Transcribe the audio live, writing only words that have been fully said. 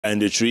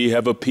Banditry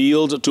have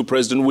appealed to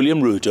President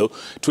William Ruto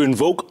to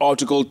invoke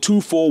Article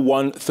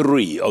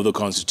 2413 of the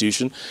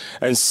Constitution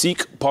and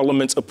seek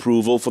Parliament's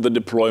approval for the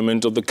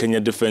deployment of the Kenya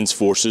Defence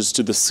Forces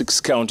to the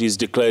 6 counties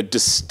declared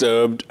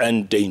disturbed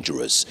and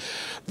dangerous.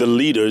 The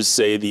leaders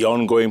say the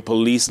ongoing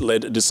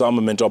police-led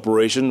disarmament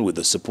operation with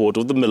the support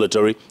of the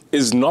military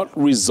is not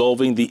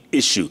resolving the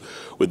issue,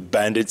 with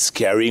bandits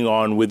carrying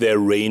on with their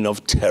reign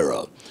of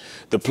terror.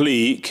 The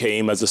plea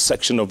came as a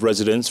section of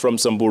residents from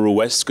Samburu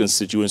West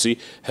constituency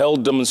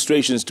held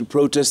demonstrations to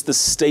protest the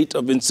state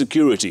of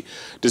insecurity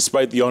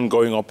despite the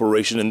ongoing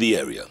operation in the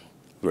area.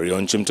 Very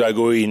own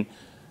Chimtagoin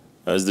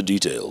has the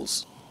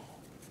details.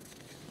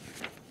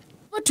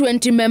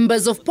 20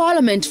 members of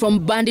parliament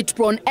from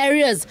bandit-prone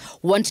areas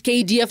want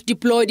KDF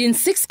deployed in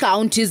 6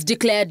 counties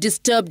declared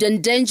disturbed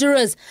and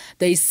dangerous.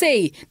 They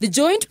say the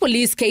joint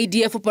police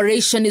KDF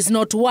operation is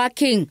not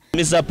working.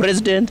 Mr.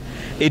 President,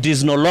 it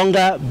is no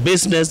longer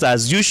business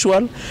as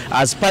usual.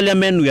 As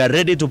parliament, we are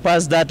ready to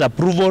pass that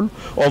approval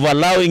of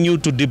allowing you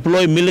to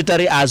deploy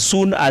military as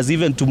soon as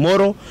even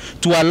tomorrow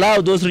to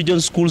allow those region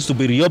schools to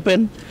be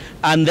reopened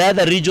and the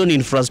other region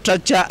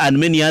infrastructure and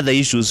many other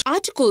issues.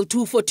 Article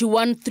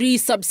 2413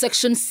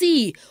 subsection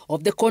C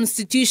of the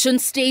Constitution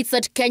states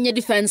that Kenya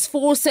Defence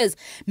Forces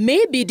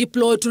may be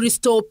deployed to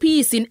restore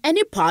peace in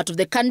any part of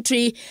the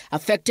country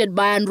affected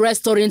by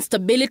unrest or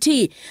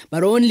instability,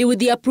 but only with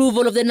the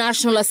approval of the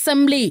National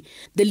Assembly.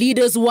 The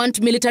leaders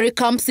want military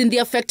camps in the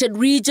affected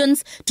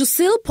regions to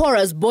seal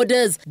porous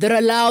borders that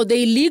allow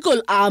the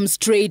illegal arms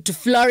trade to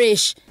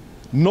flourish.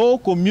 No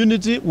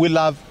community will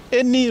have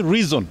any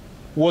reason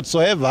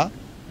whatsoever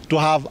to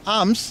have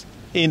arms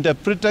in the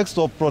pretext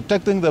of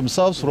protecting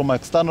themselves from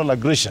external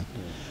aggression.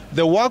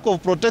 The work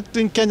of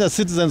protecting Kenya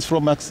citizens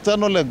from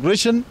external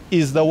aggression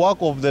is the work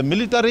of the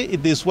military.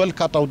 It is well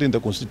cut out in the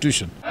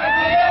Constitution.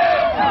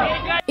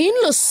 In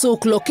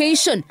Losuk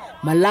location,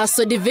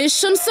 Malaso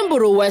Division,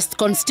 Samburu West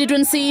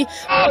constituency,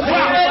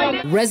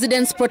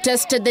 residents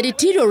protested the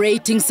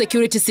deteriorating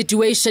security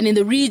situation in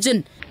the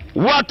region.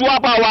 Watu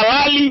hapa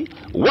hawalali,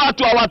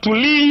 watu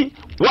hawatulii,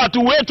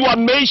 watu wetu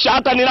wameisha.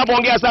 Hata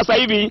ninapoongea sasa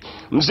hivi,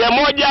 mzee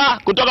moja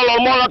kutoka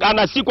Lolmolo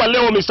anasikwa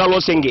leo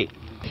misalosenge.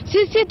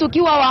 Sisi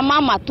tukiwa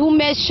wamama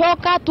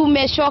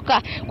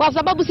tumeshoka kwa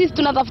sababu sisi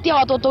tunatafutia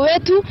watoto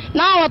wetu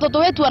na watoto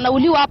wetu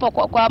wanauliwa hapa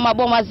kwa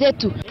maboma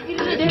zetu.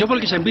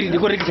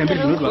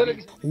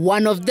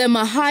 One of them,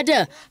 a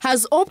herder,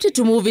 has opted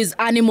to move his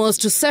animals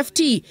to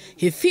safety.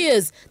 He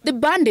fears the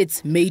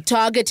bandits may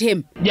target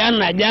him.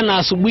 Jana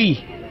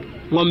asubuhi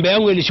ng'ombe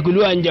yangu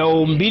ilichukuliwa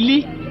njao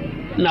 2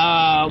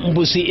 na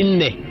mbuzi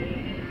 4.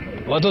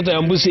 Watoto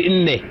ya mbuzi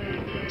 4.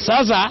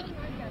 Sasa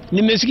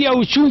nimesikia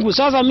uchungu,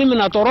 sasa mimi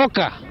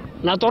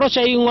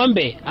natorosha hii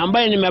ng'ombe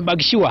ambaye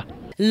nimebakishiwa.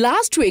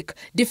 Last week,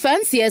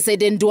 Defense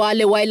said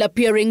Ndwale, while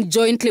appearing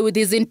jointly with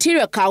his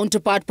interior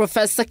counterpart,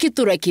 Professor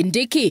Kithure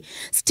Kindiki,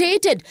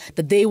 stated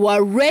that they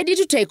were ready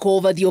to take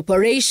over the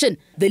operation.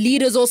 The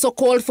leaders also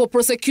called for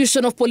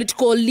prosecution of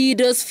political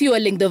leaders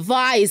fueling the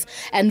vice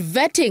and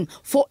vetting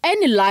for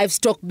any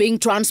livestock being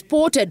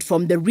transported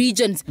from the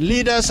regions.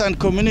 Leaders and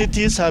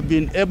communities have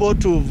been able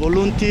to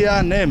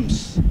volunteer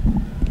names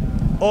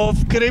of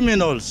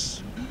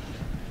criminals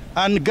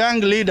and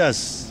gang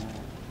leaders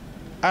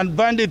and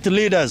bandit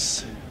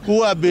leaders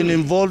who have been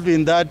involved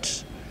in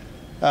that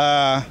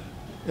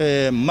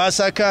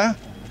massacre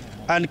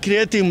and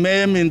creating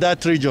mayhem in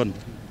that region.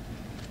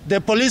 The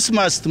police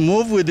must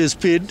move with the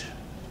speed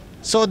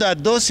so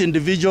that those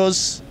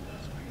individuals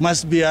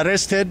must be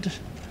arrested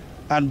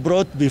and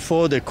brought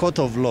before the court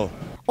of law.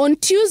 On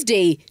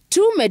Tuesday,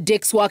 2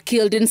 medics were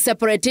killed in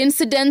separate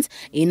incidents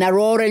in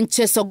Aurora and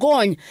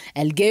Chesogon,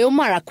 Elgeyo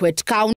Marakwet County.